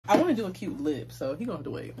I want to do a cute lip, so he gonna have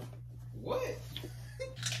to wait. What?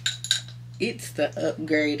 It's the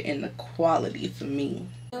upgrade in the quality for me.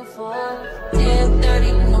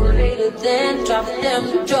 10:30 more later than drop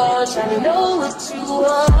them drawers. I know what you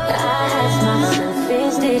want. I ask myself,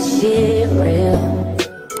 is this shit real?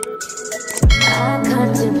 I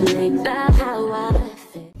contemplate about how I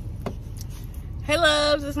feel. Hey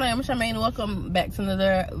loves, it's Naomi Charmaine. Welcome back to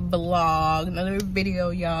another vlog, another video,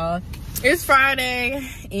 y'all. It's Friday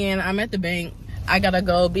and I'm at the bank. I gotta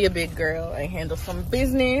go be a big girl and handle some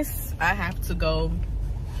business. I have to go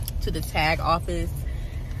to the tag office,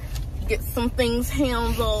 get some things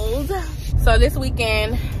handled. So this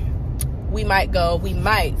weekend we might go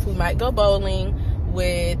bowling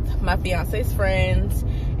with my fiance's friends,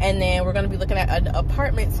 and then we're gonna be looking at an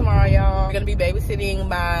apartment tomorrow, y'all. We're gonna be babysitting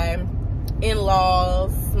my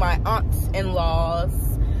in-laws, my aunt's in-laws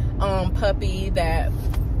puppy that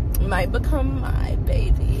might become my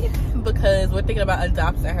baby, because we're thinking about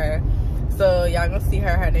adopting her. So y'all gonna see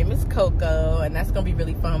her. Her name is Coco, and that's gonna be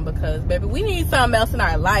really fun because, baby, we need something else in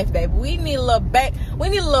our life, baby. We need a little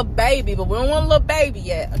baby, but we don't want a little baby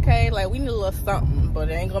yet, okay? Like, we need a little something, but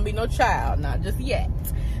it ain't gonna be no child, not just yet.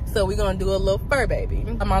 So we're gonna do a little fur baby.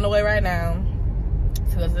 I'm on the way right now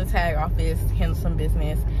to go to the tag office, handle some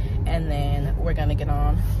business, and then we're gonna get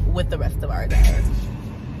on with the rest of our day.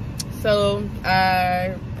 So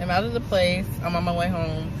I am out of the place. I'm on my way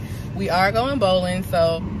home. We are going bowling,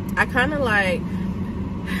 so I kind of like,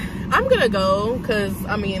 I'm gonna go because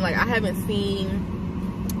I mean, like, I haven't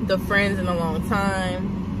seen the friends in a long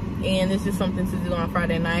time, and it's just something to do on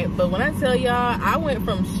Friday night. But when I tell y'all, I went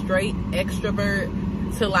from straight extrovert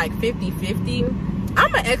to like 50-50.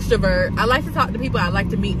 I'm an extrovert. I like to talk to people. I like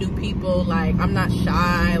to meet new people. Like, I'm not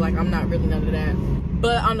shy. Like, I'm not really none of that.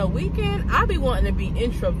 But on the weekend, I be wanting to be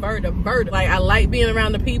introverted. Like, I like being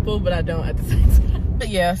around the people, but I don't at the same time. But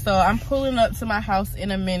yeah, so I'm pulling up to my house in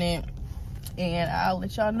a minute, and I'll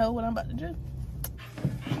let y'all know what I'm about to do.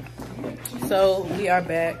 So we are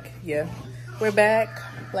back. Yeah, we're back.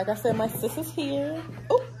 Like I said, my sister's here.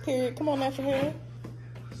 Oh, period. Come on, natural hair.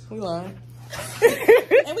 We lying.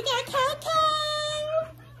 And we got Coco.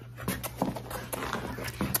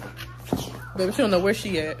 Baby, she don't know where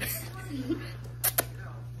she at.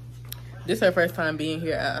 This is her first time being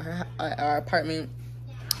here at our apartment,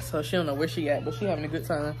 so she don't know where she at, but she having a good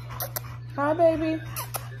time. Hi, baby.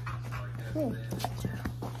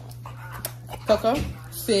 Coco,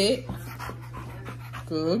 sit.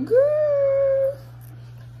 Good girl.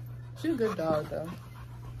 She's a good dog, though.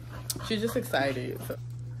 She's just excited. So.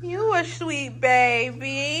 You a sweet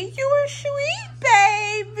baby. You a sweet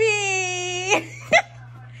baby.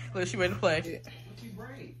 Look, she ready to play.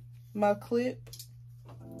 My clip.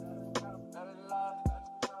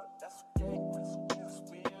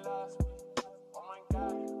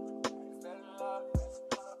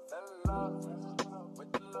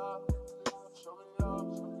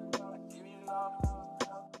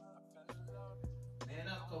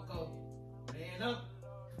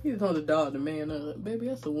 You told the dog to man up. Baby,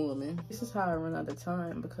 that's a woman. This is how I run out of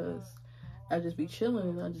time, because I just be chilling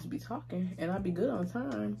and I just be talking and I be good on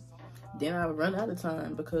time. Then I run out of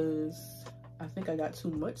time because I think I got too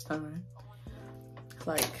much time.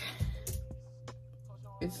 Like,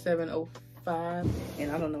 it's 7:05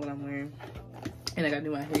 and I don't know what I'm wearing. And I gotta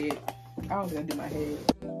do my head. I always gotta do my head.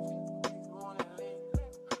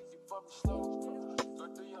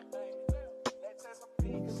 You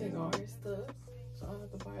can take all your stuff. So I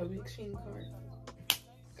have to buy a big Shein card.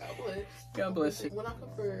 God bless. God bless you. When I come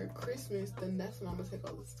for Christmas, then that's when I'm gonna take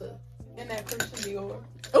all the stuff. And that Christian Dior.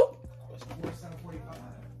 Oh!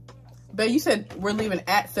 Babe, you said we're leaving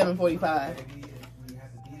at 7:45.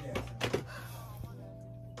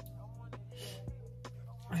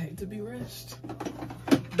 I hate to be rushed.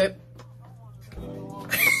 Babe.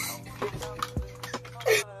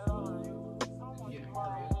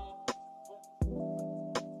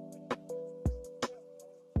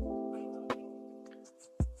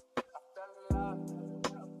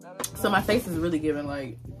 So my face is really giving,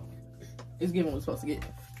 like, it's giving what it's supposed to get.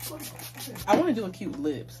 I want to do a cute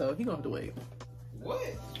lip, so he gonna have to wait.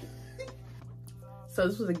 What? So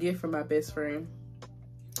this was a gift from my best friend,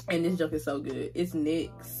 and this joke is so good. It's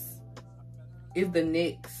NYX. It's the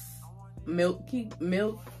NYX milk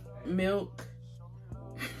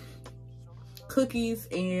cookies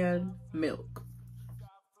and milk.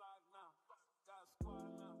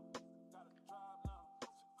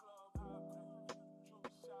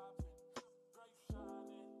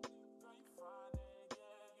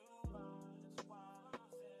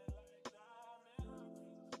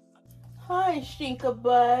 Hi, Stinker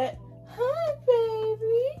Butt. Hi,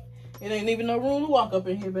 baby. It ain't even no room to walk up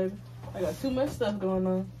in here, baby. I got too much stuff going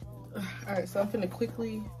on. All right, so I'm finna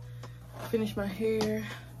quickly finish my hair,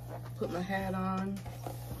 put my hat on.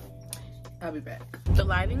 I'll be back. The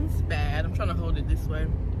lighting's bad. I'm trying to hold it this way,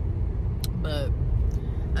 but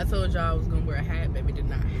I told y'all I was gonna wear a hat, baby. It did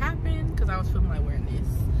not happen because I was feeling like wearing this.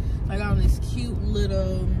 So I got on this cute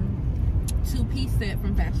little two-piece set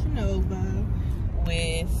from Fashion Nova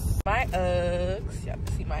with my Uggs. Y'all can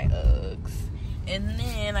see my Uggs. And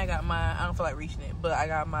then I got my, I don't feel like reaching it, but I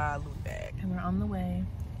got my Louis bag. And we're on the way.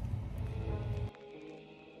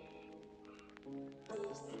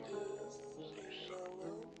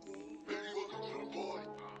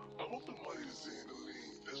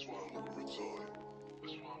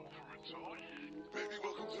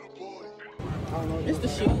 It's the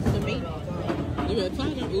shoes for me. You better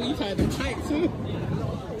tie them. Ooh, you tied them tight too.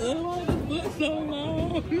 Oh, why the foot so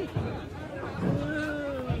long?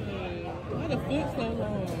 Why the foot so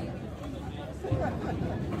long?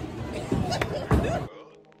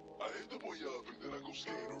 I hit the boy up and then I go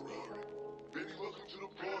skate around. Baby, welcome to the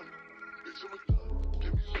party. Bitch, I'm a dog.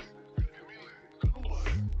 Give me lit. Give me lit. Cut on my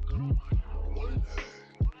head. Cut on my head. One head.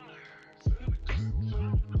 Set in the clip.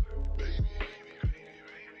 Baby,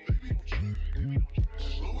 baby, don't trip.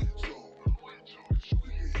 Slow it down. Shoot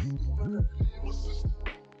it in. My sister.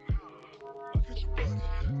 I get your body.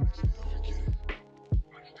 Next day I forget it.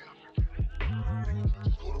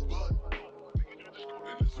 Just go to body.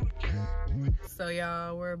 So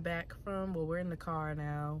y'all, we're back from, well, we're in the car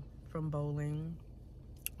now from bowling.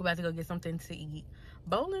 We're about to go get something to eat.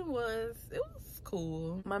 Bowling was, it was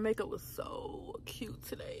cool. My makeup was so cute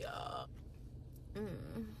today, y'all.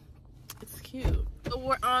 It's cute. So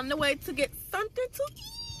we're on the way to get something to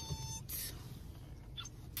eat.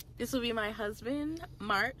 This will be my husband,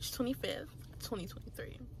 March 25th,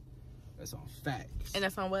 2023. That's on facts. And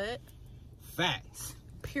that's on what? Facts.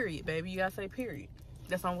 Period, baby. You gotta say period.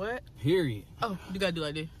 That's on what? Period. Oh, you gotta do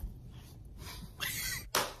like this.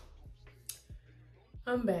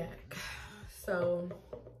 I'm back. So,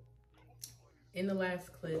 in the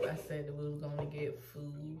last clip, I said that we was gonna get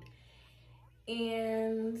food.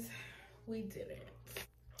 And we didn't.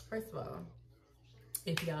 First of all,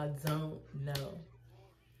 if y'all don't know,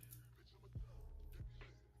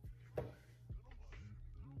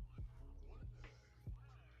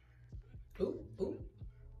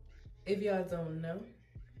 if y'all don't know,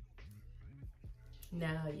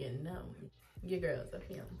 now you know. Your girl's a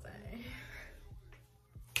fiance.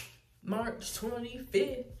 March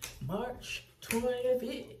 25th, March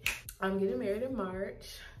 25th. I'm getting married in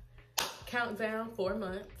March. Countdown 4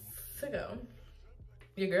 months to go.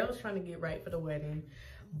 Your girl's trying to get right for the wedding,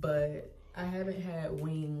 but I haven't had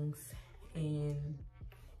wings in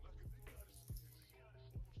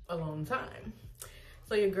a long time.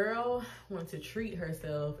 So your girl wants to treat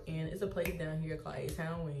herself, and it's a place down here called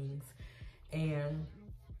ATL Wings, and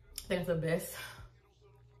they have the best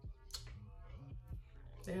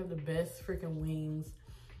freaking wings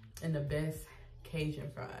and the best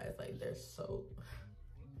Cajun fries. Like, they're so,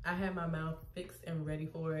 I had my mouth fixed and ready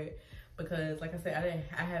for it because, like I said,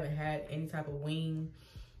 I haven't had any type of wing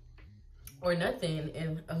or nothing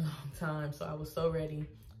in a long time, so I was so ready.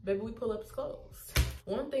 Baby, we pull up, it's closed.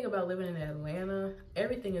 One thing about living in Atlanta,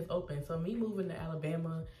 everything is open. So me moving to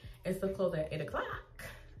Alabama, it's still closed at 8 o'clock,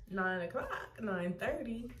 9 o'clock,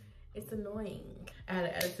 9:30. It's annoying. I had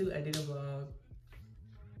an attitude, I did a vlog.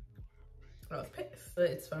 I was pissed, but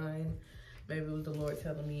it's fine. Maybe it was the Lord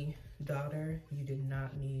telling me, daughter, you did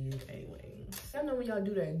not need any wings. I know when y'all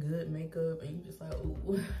do that good makeup and you just like,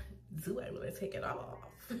 ooh, do I really take it off?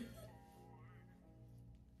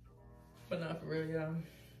 But not for real, y'all.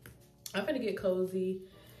 I'm gonna get cozy.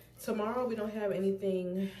 Tomorrow we don't have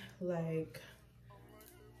anything like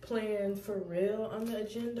planned for real on the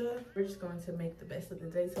agenda. We're just going to make the best of the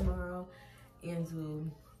day tomorrow and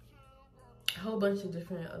do a whole bunch of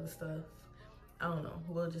different other stuff. I don't know,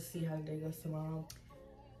 we'll just see how the day goes tomorrow.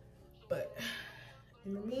 But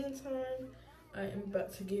in the meantime, I am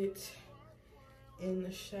about to get in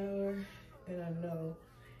the shower and I know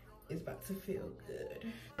it's about to feel good.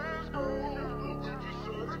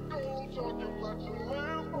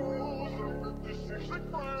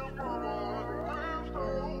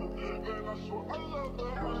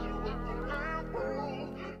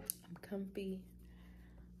 I'm comfy.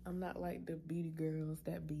 I'm not like the beauty girls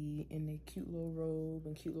that be in their cute little robe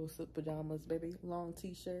and cute little silk pajamas, baby. Long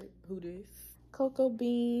t-shirt. Who this? Cocoa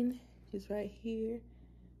Bean is right here.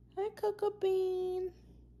 Hi, Cocoa Bean.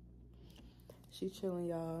 She's chilling,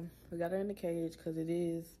 y'all. We got her in the cage because it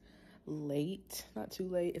is late. Not too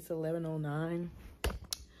late. It's 11:09.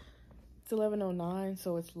 It's 11:09,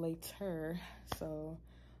 so it's later. So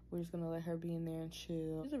We're just gonna let her be in there and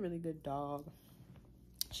chill. She's a really good dog.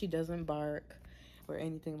 She doesn't bark or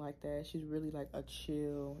anything like that. She's really like a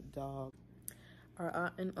chill dog. Our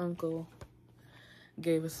aunt and uncle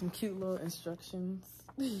gave us some cute little instructions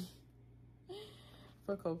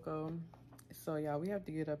for Coco. So y'all, we have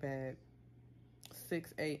to get up at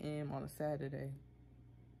 6 a.m. on a Saturday.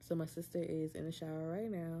 So my sister is in the shower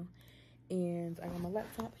right now, and I got my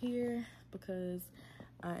laptop here because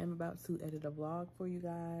I am about to edit a vlog for you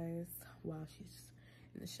guys while she's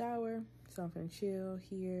in the shower. So I'm gonna chill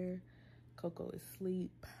here. Coco is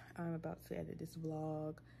asleep. I'm about to edit this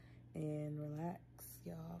vlog and relax,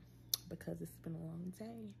 y'all, because it's been a long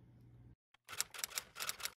day.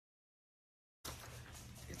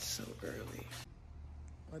 It's so early.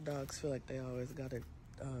 My dogs feel like they always gotta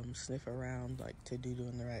sniff around, like, to do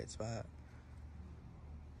in the right spot.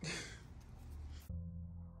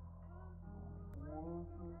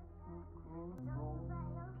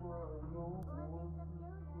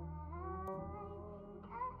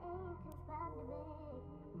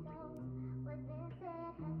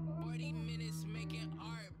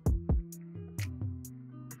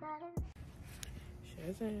 She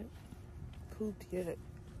hasn't pooped yet.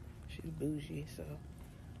 She's bougie, so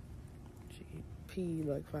she peed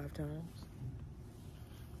like 5 times.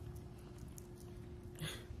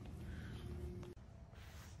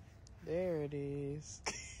 There it is.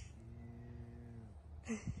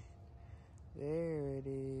 There it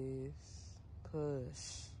is.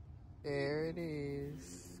 Push. There it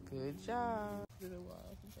is. Good job. It's been a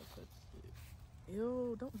while since I touched it.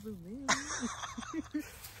 Ew, don't zoom in.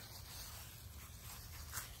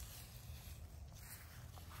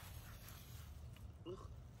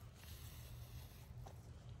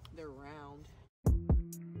 They're round.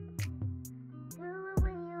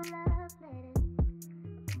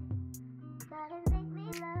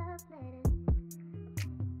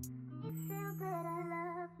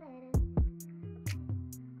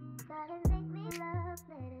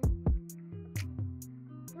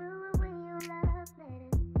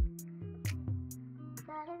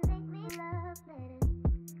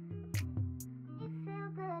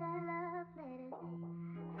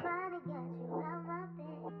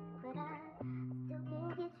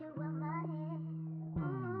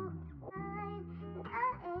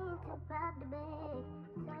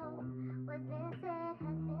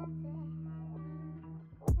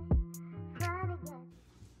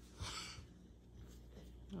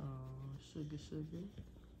 Sugar.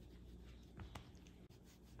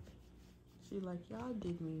 She like, y'all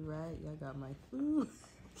did me right. Y'all got my food.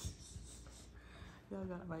 Y'all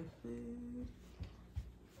got my food.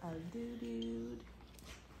 I do.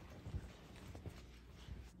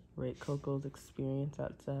 Rate Coco's experience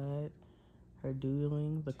outside. Her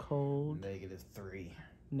doodling, the cold. -3. -3.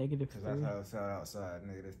 Because that's how it felt outside.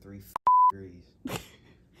 -3 degrees.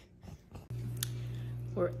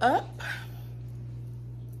 We're up.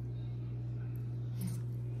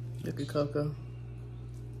 Look at Coco.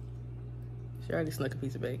 She already snuck a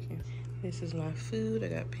piece of bacon. This is my food. I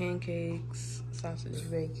got pancakes, sausage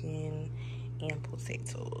bacon, and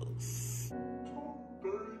potatoes.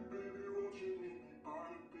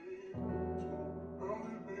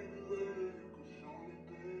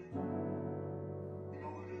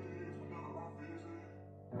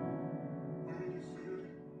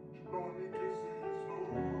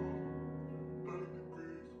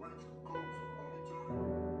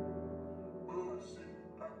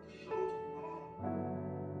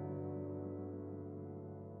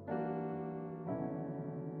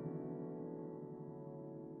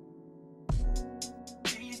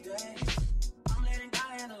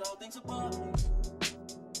 Things above me,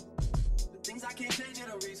 the things I can't change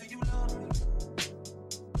are the reason you love me.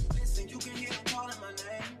 Listen, you can hear them calling my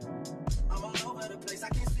name. I'm all over the place, I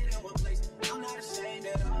can't sit in one place. I'm not ashamed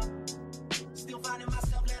at all. Still finding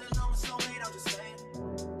myself, let alone so late, I'm just saying.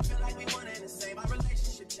 Feel like we one and the same, our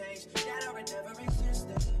relationship changed. That or it never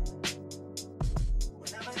existed.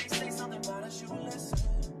 Whenever they say something about us, you will listen.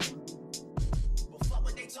 Well, fuck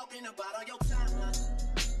what they talking about on your timeline.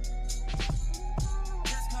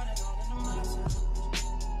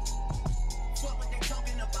 What were they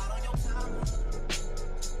talking about on your timeline?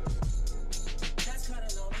 That's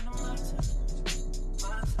cutting all into my time.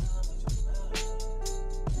 My time with you.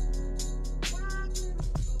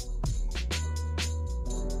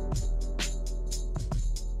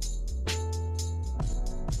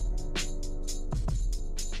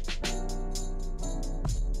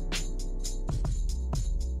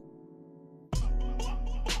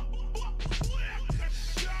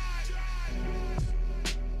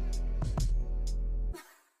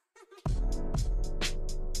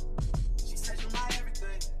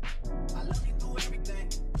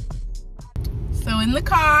 in the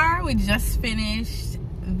car, we just finished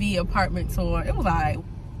the apartment tour. It was like,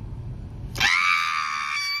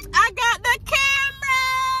 I got the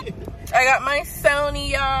camera. I got my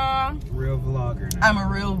Sony, y'all. Real vlogger now. I'm a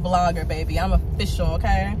real vlogger, baby. I'm official,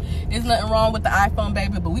 okay? There's nothing wrong with the iPhone,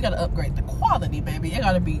 baby, but we gotta upgrade the quality, baby. It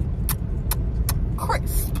gotta be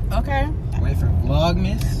crisp, okay? Wait for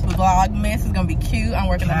Vlogmas. Vlogmas is gonna be cute. I'm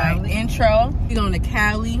working on my intro. We're going to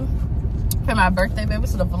Cali for my birthday, baby,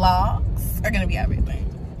 so the vlogs are gonna be everything.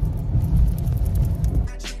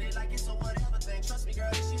 I treat it like it's a whatever thing. Trust me, girl,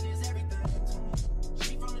 this shit is everything.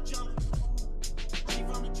 She from the jungle. She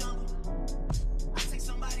from the jungle. I take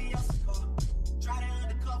somebody else's car. Try to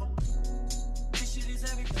undercover. This shit is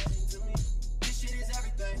everything to me. This shit is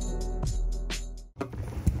everything.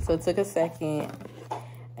 So it took a second,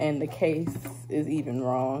 and the case is even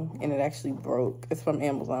wrong, and it actually broke. It's from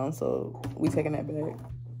Amazon, so we taking that back.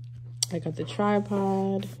 I got the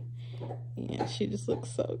tripod. Yeah, she just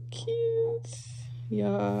looks so cute.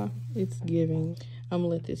 Y'all, it's giving. I'm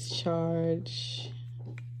gonna let this charge.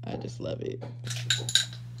 I just love it.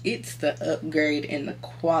 It's the upgrade in the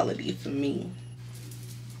quality for me.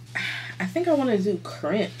 I think I want to do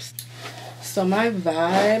crimps. So my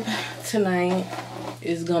vibe tonight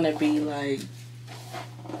is gonna be like,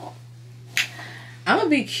 I'm gonna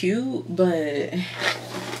be cute, but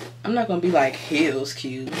I'm not gonna be like heels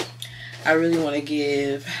cute. I really want to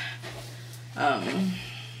give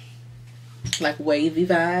like wavy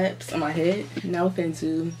vibes on my head. No offense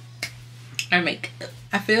to our makeup.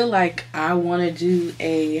 I feel like I want to do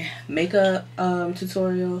a makeup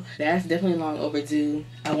tutorial. That's definitely long overdue.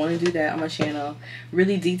 I want to do that on my channel,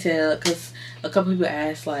 really detailed, because a couple people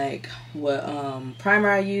asked like what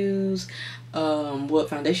primer I use, what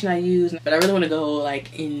foundation I use, but I really want to go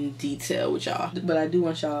like in detail with y'all. But I do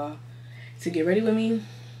want y'all to get ready with me,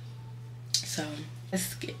 so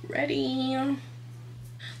let's get ready.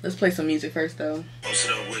 Let's play some music first though.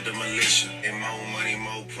 Posted up with the militia. And more money,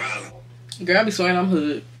 more problem. Girl, I be swearing I'm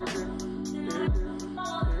hood.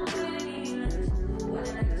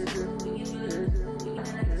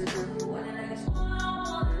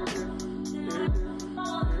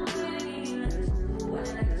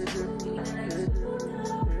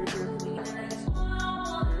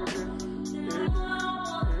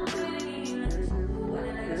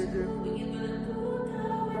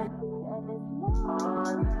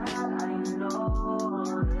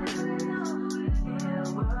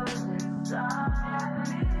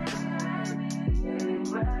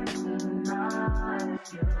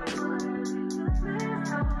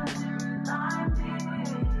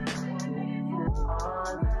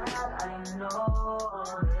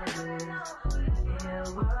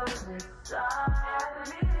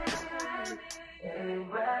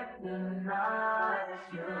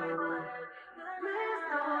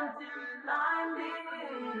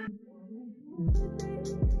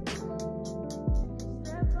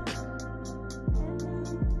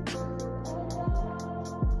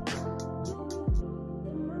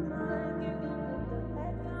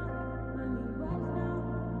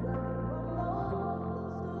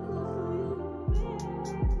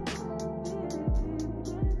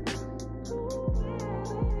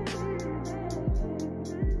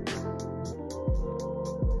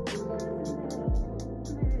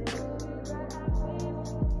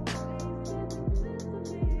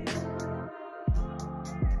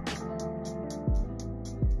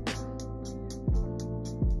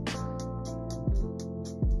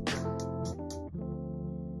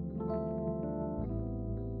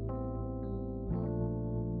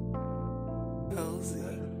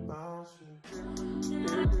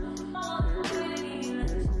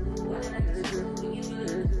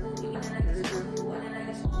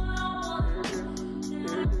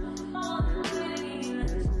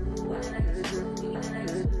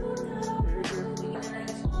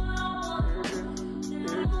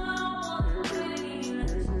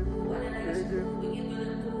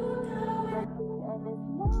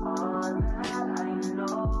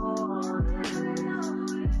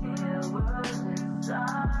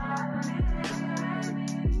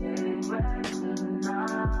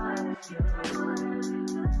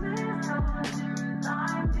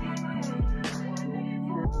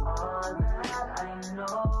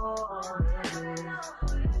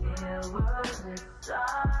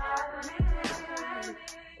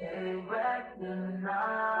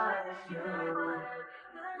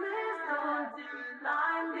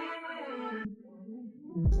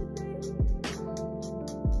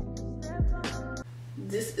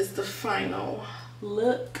 This is the final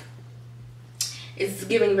look. It's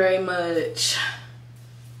giving very much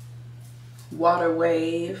water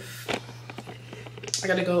wave. I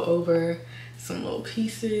gotta go over some little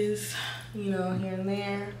pieces, you know, here and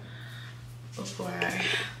there before I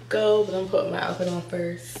go, but I'm putting my outfit on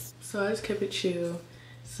first. So I just kept it chill,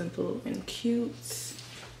 simple and cute.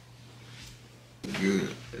 Good.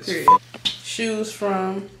 Period. Shoes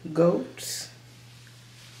from Goats.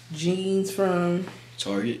 Jeans from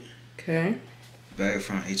Target. Okay. Bag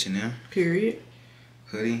from H&M. Period.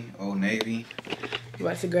 Hoodie, Old Navy.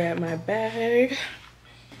 About to grab my bag.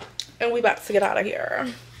 And we about to get out of here.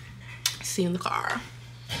 See you in the car.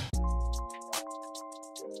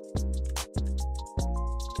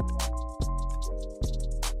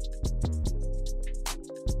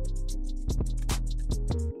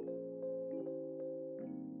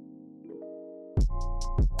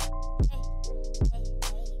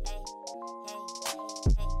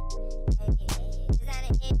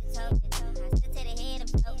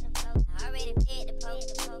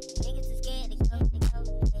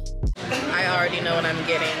 I already know what I'm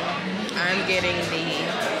getting. I'm getting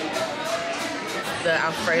the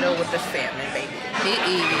Alfredo with the salmon, baby. It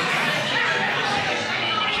is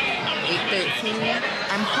 8:13.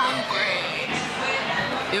 I'm hungry.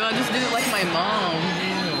 Yo, I just did it like my mom.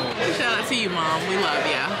 Shout out to you, mom. We love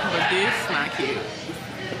ya. But this not cute.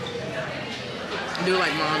 Do it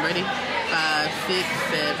like mom. Ready? 5, 6,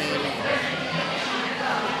 7.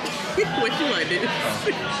 What you like this?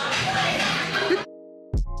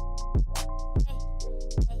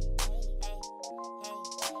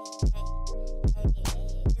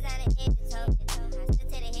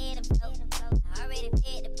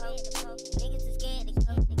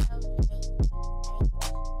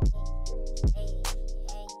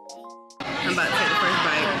 I'm about to take the first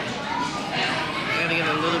bite. I gotta get a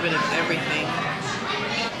little bit of everything.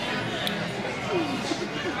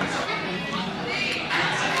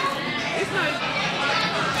 It's nice.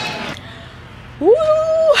 Woo!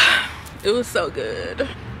 It was so good.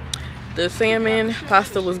 The salmon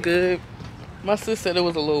pasta was good. My sister said it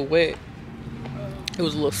was a little wet. It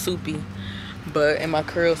was a little soupy. But and my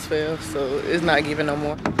curls fell, so it's not giving no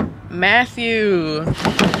more. Matthew!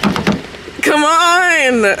 Come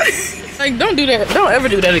on! Like, don't do that. Don't ever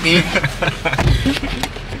do that again.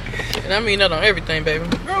 And I mean that on everything, baby.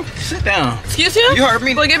 Girl, sit down. Excuse you? You heard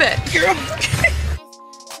me. Well, get back. Girl.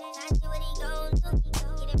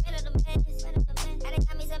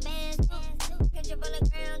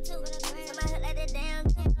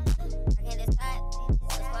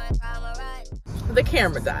 The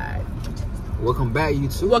camera died. Welcome back,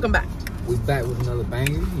 YouTube. Welcome back. We back with another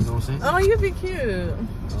banger, you know what I'm saying? Oh, you be cute.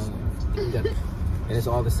 And it's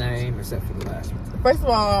all the same except for the last one. First of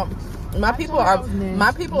all, my people are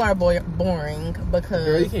boring because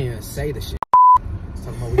Girl, you can't even say the shit.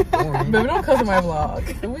 Talking about we boring. Baby, don't cuss in my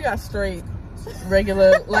vlog. We got straight,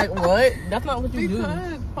 regular, like what? That's not what you do.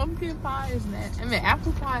 Because pumpkin pie is nasty. I mean,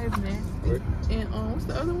 apple pie is nasty. And what's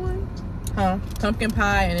the other one? Huh? Pumpkin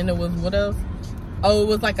pie, and then it was what else? Oh, it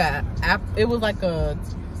was like a what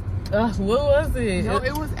was it? No,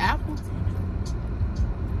 it was apple.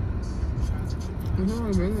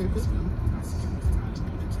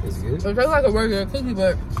 It's good. It tastes like a regular cookie,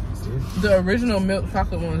 but the original milk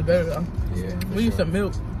chocolate one is better though. Yeah. We need some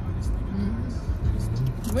milk.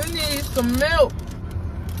 We need some milk.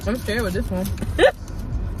 I'm scared with this one.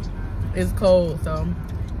 It's cold, so.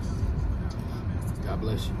 God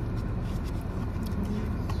bless you.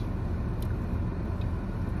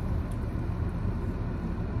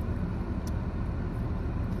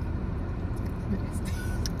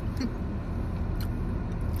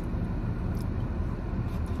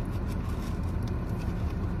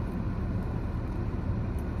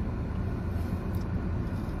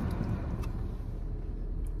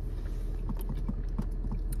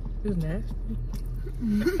 It's nasty.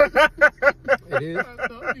 It is.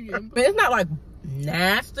 But it's not like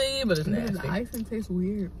nasty, but it's nasty. The icing tastes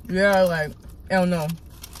weird. Yeah, like, I don't know.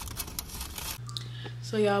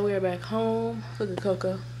 So y'all, we're back home. Look at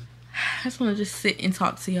Coco. I just want to just sit and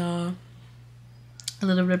talk to y'all a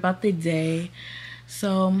little bit about the day.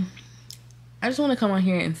 So I just want to come on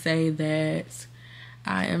here and say that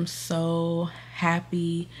I am so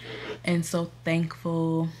happy and so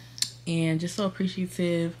thankful and just so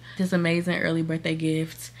appreciative. This amazing early birthday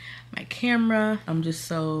gift, my camera. I'm just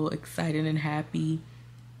so excited and happy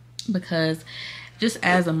because just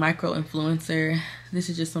as a micro influencer, this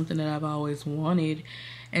is just something that I've always wanted.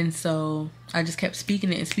 And so I just kept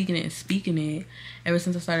speaking it and speaking it and speaking it ever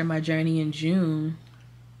since I started my journey in June.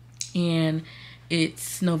 And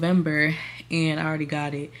it's November and I already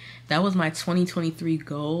got it. That was my 2023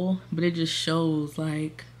 goal, but it just shows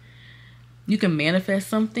like you can manifest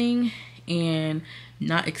something and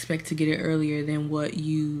not expect to get it earlier than what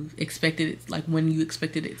you expected it, like when you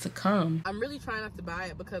expected it to come. I'm really trying not to buy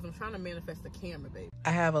it because I'm trying to manifest the camera, baby. I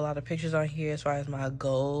have a lot of pictures on here as far as my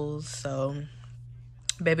goals, so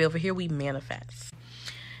baby, over here we manifest.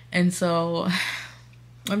 And so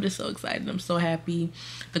I'm just so excited. I'm so happy.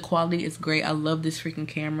 The quality is great. I love this freaking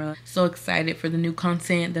camera. So excited for the new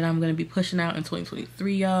content that I'm going to be pushing out in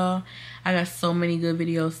 2023, y'all. I got so many good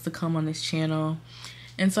videos to come on this channel.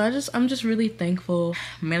 And so I'm just really thankful.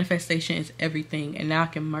 Manifestation is everything. And now I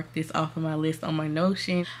can mark this off of my list on my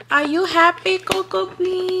Notion. Are you happy, Coco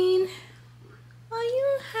Queen? Are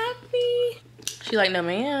you happy? She like, no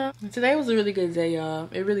ma'am. Today was a really good day, y'all.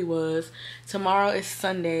 It really was. Tomorrow is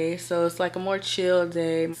Sunday, so it's like a more chill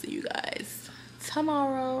day. See you guys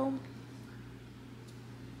tomorrow.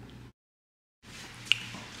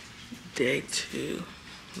 Day 2,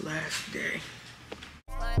 last day.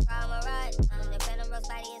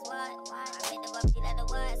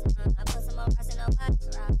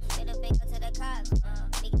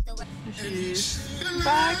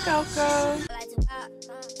 Bye, Coco.